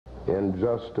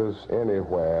Injustice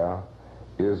anywhere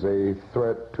is a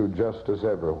threat to justice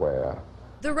everywhere.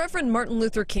 The Reverend Martin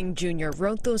Luther King Jr.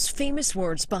 wrote those famous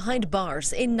words behind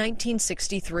bars in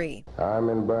 1963. I'm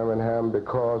in Birmingham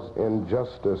because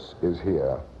injustice is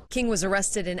here. King was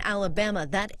arrested in Alabama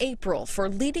that April for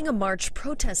leading a march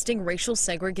protesting racial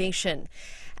segregation.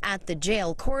 At the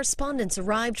jail, correspondents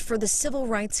arrived for the civil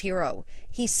rights hero.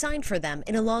 He signed for them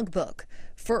in a logbook.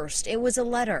 First, it was a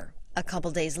letter. A couple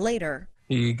days later,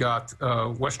 he got a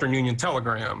Western Union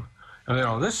telegram. And then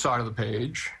on this side of the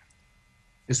page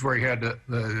is where he had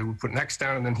to put next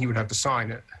down, and then he would have to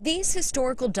sign it. These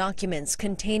historical documents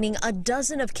containing a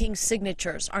dozen of King's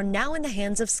signatures are now in the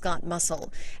hands of Scott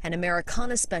Mussel, an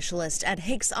Americana specialist at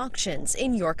Hicks Auctions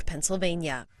in York,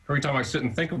 Pennsylvania. Every time I sit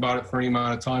and think about it for any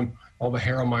amount of time, all the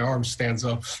hair on my arm stands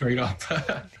up straight up.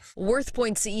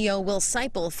 WorthPoint CEO Will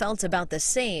Seipel felt about the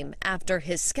same after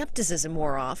his skepticism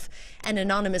wore off. An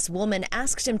anonymous woman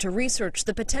asked him to research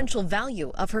the potential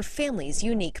value of her family's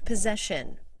unique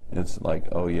possession. It's like,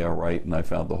 oh yeah, right, and I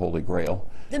found the Holy Grail.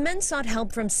 The men sought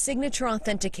help from signature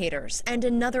authenticators and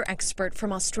another expert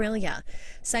from Australia.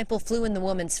 Seipel flew in the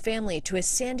woman's family to his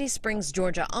Sandy Springs,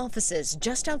 Georgia offices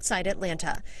just outside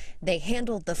Atlanta. They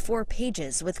handled the 4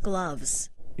 pages with gloves.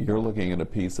 You're looking at a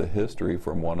piece of history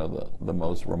from one of the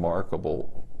most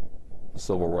remarkable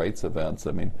civil rights events.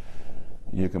 I mean,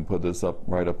 you can put this up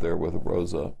right up there with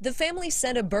Rosa. The family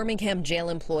said a Birmingham jail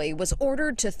employee was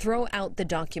ordered to throw out the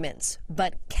documents,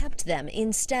 but kept them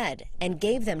instead and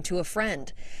gave them to a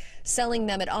friend. Selling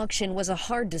them at auction was a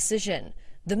hard decision.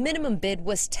 The minimum bid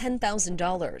was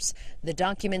 $10,000. The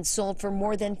documents sold for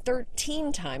more than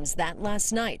 13 times that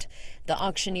last night. The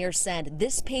auctioneer said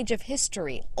this page of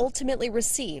history ultimately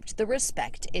received the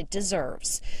respect it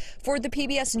deserves. For the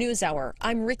PBS NewsHour,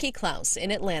 I'm Ricky Klaus in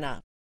Atlanta.